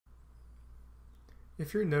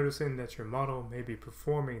If you're noticing that your model may be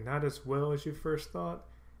performing not as well as you first thought,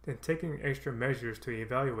 then taking extra measures to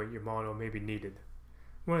evaluate your model may be needed.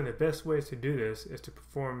 One of the best ways to do this is to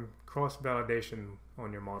perform cross-validation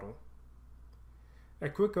on your model. A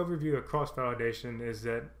quick overview of cross-validation is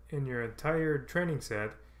that in your entire training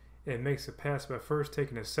set, it makes a pass by first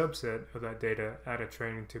taking a subset of that data out of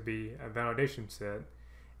training to be a validation set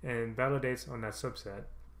and validates on that subset.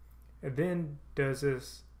 It then does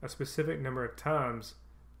this a specific number of times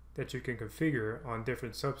that you can configure on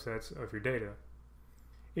different subsets of your data.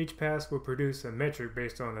 Each pass will produce a metric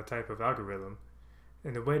based on the type of algorithm,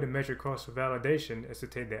 and the way to measure cross-validation is to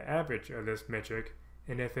take the average of this metric,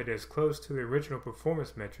 and if it is close to the original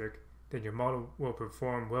performance metric, then your model will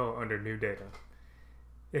perform well under new data.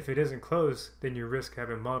 If it isn't close, then you risk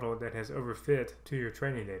having a model that has overfit to your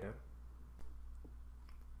training data.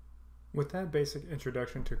 With that basic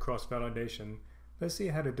introduction to cross-validation, let's see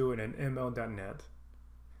how to do it in ML.NET.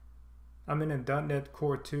 I'm in a .NET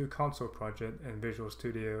Core 2 console project in Visual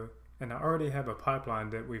Studio, and I already have a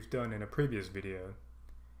pipeline that we've done in a previous video.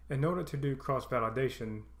 In order to do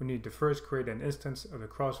cross-validation, we need to first create an instance of the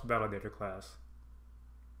cross-validator class.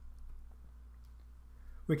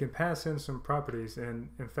 We can pass in some properties, and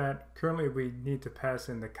in fact, currently we need to pass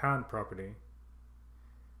in the kind property.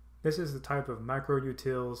 This is the type of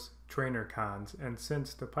micro-utils trainer kinds, and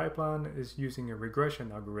since the pipeline is using a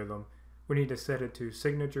regression algorithm, we need to set it to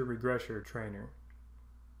signature regressor trainer.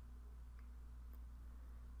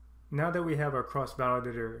 Now that we have our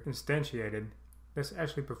cross-validator instantiated, let's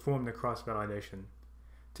actually perform the cross-validation.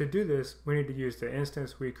 To do this, we need to use the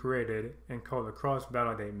instance we created and call the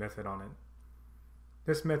cross-validate method on it.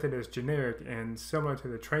 This method is generic and similar to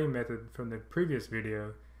the train method from the previous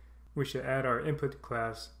video. We should add our input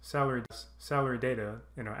class salary data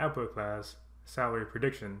and our output class salary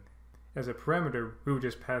prediction. As a parameter, we will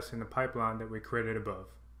just pass in the pipeline that we created above.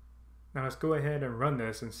 Now let's go ahead and run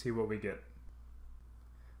this and see what we get.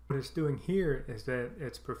 What it's doing here is that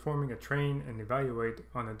it's performing a train and evaluate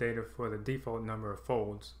on the data for the default number of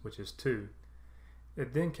folds, which is 2.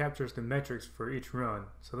 It then captures the metrics for each run,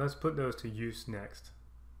 so let's put those to use next.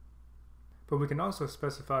 But we can also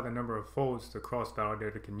specify the number of folds the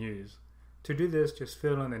cross-validator can use. To do this, just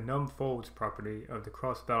fill in the numFolds property of the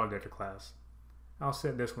cross-validator class. I'll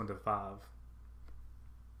set this one to 5.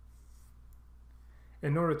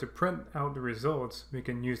 In order to print out the results, we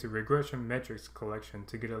can use the Regression Metrics collection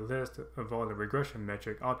to get a list of all the regression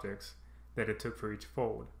metric objects that it took for each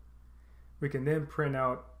fold. We can then print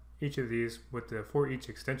out each of these with the forEach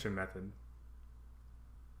extension method.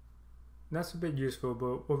 That's a bit useful,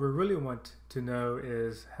 but what we really want to know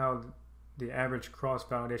is how the average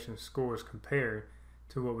cross-validation scores compare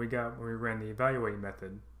to what we got when we ran the evaluate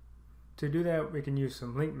method. To do that, we can use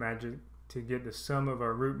some link magic to get the sum of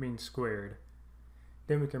our root mean squared.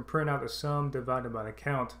 Then we can print out the sum divided by the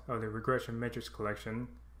count of the regression metrics collection,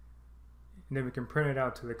 and then we can print it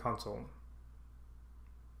out to the console.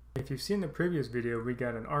 If you've seen the previous video, we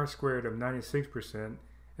got an R squared of 96%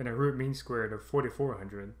 and a root mean squared of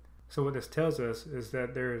 4400. So what this tells us is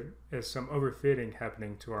that there is some overfitting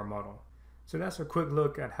happening to our model. So that's a quick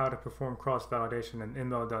look at how to perform cross-validation in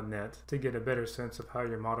ML.NET to get a better sense of how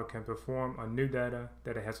your model can perform on new data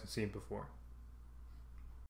that it hasn't seen before.